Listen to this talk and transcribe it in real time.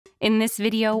In this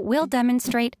video, we'll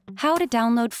demonstrate how to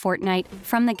download Fortnite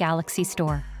from the Galaxy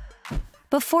Store.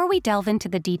 Before we delve into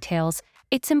the details,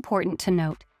 it's important to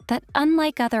note that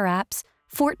unlike other apps,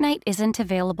 Fortnite isn't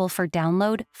available for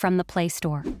download from the Play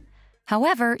Store.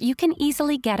 However, you can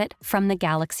easily get it from the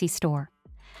Galaxy Store.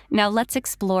 Now let's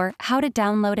explore how to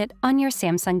download it on your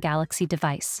Samsung Galaxy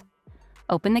device.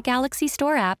 Open the Galaxy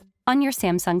Store app on your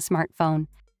Samsung smartphone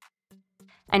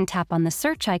and tap on the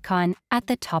search icon at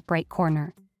the top right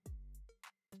corner.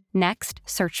 Next,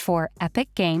 search for Epic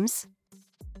Games.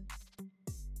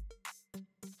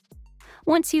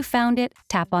 Once you've found it,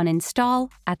 tap on Install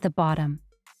at the bottom.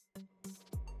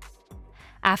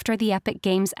 After the Epic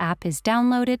Games app is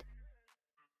downloaded,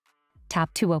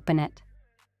 tap to open it.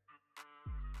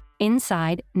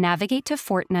 Inside, navigate to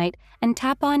Fortnite and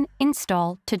tap on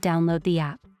Install to download the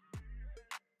app.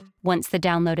 Once the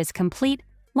download is complete,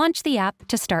 launch the app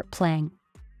to start playing.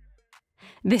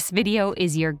 This video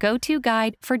is your go-to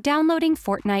guide for downloading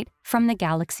Fortnite from the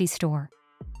Galaxy Store.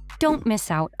 Don't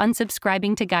miss out on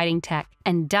subscribing to Guiding Tech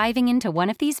and diving into one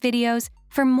of these videos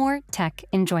for more tech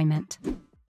enjoyment.